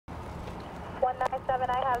197,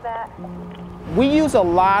 I have that. We use a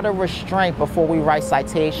lot of restraint before we write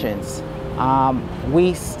citations.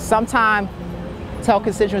 We sometimes tell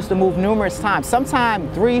constituents to move numerous times,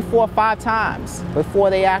 sometimes 3, 4, 5 times before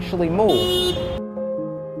they actually move.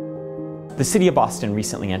 The City of Boston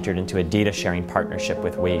recently entered into a data sharing partnership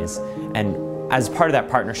with Waze, and as part of that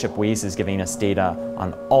partnership, Waze is giving us data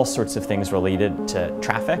on all sorts of things related to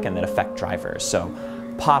traffic and that affect drivers. So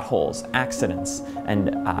potholes, accidents,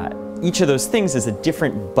 and each of those things is a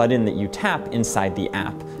different button that you tap inside the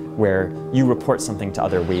app where you report something to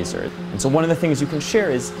other Wazers. And so one of the things you can share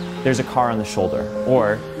is there's a car on the shoulder,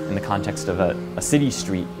 or in the context of a city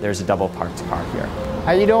street, there's a double parked car here.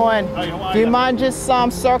 How you doing? Do you mind just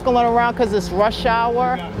circling around because it's rush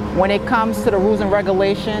hour? When it comes to the rules and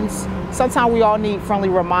regulations, sometimes we all need friendly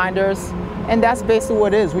reminders, and that's basically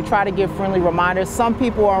what it is. We try to give friendly reminders. Some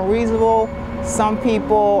people are unreasonable, some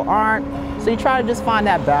people aren't, so you try to just find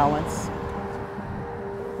that balance.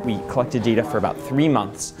 We collected data for about 3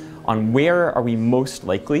 months on where are we most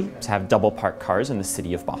likely to have double parked cars in the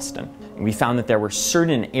city of Boston. And we found that there were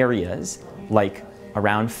certain areas, like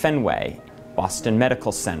around Fenway, Boston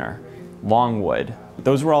Medical Center, Longwood.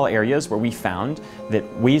 Those were all areas where we found that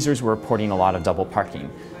Wazers were reporting a lot of double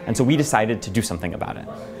parking. And so we decided to do something about it.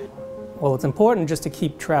 Well, it's important just to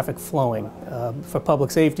keep traffic flowing for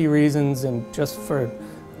public safety reasons and just for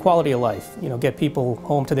quality of life. You know, get people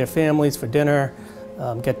home to their families for dinner,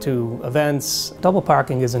 get to events. Double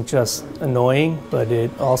parking isn't just annoying, but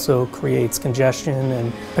it also creates congestion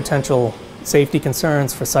and potential safety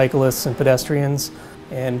concerns for cyclists and pedestrians.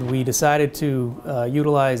 And we decided to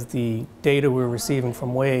utilize the data we were receiving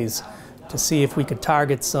from Waze to see if we could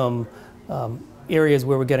target some areas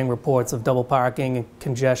where we're getting reports of double parking and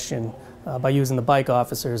congestion by using the bike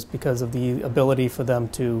officers because of the ability for them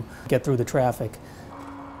to get through the traffic.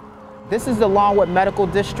 This is the Longwood Medical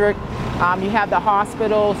District. You have the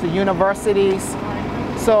hospitals, the universities.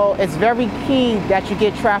 So it's very key that you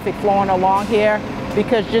get traffic flowing along here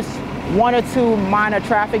because just 1 or 2 minor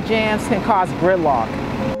traffic jams can cause gridlock.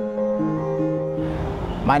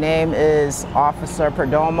 My name is Officer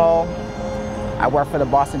Perdomo. I work for the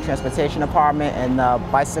Boston Transportation Department and the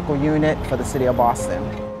bicycle unit for the City of Boston.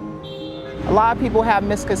 A lot of people have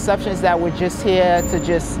misconceptions that we're just here to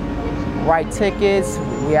just write tickets,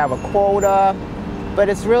 we have a quota, but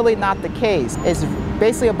it's really not the case. It's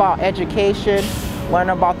basically about education,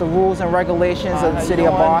 learning about the rules and regulations of the City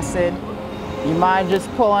of Boston. You mind just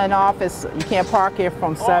pulling off? You can't park here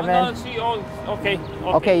from 7. No, see, okay.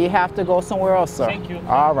 Okay, you have to go somewhere else, sir. Thank you.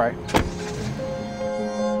 All right.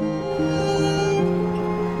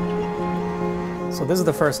 So this is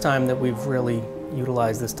the first time that we've really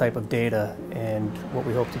utilized this type of data, and what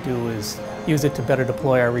we hope to do is use it to better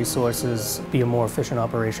deploy our resources, be a more efficient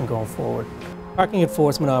operation going forward. Parking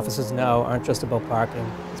enforcement officers now aren't just about parking.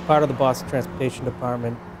 As part of the Boston Transportation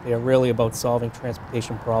Department, they are really about solving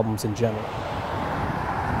transportation problems in general.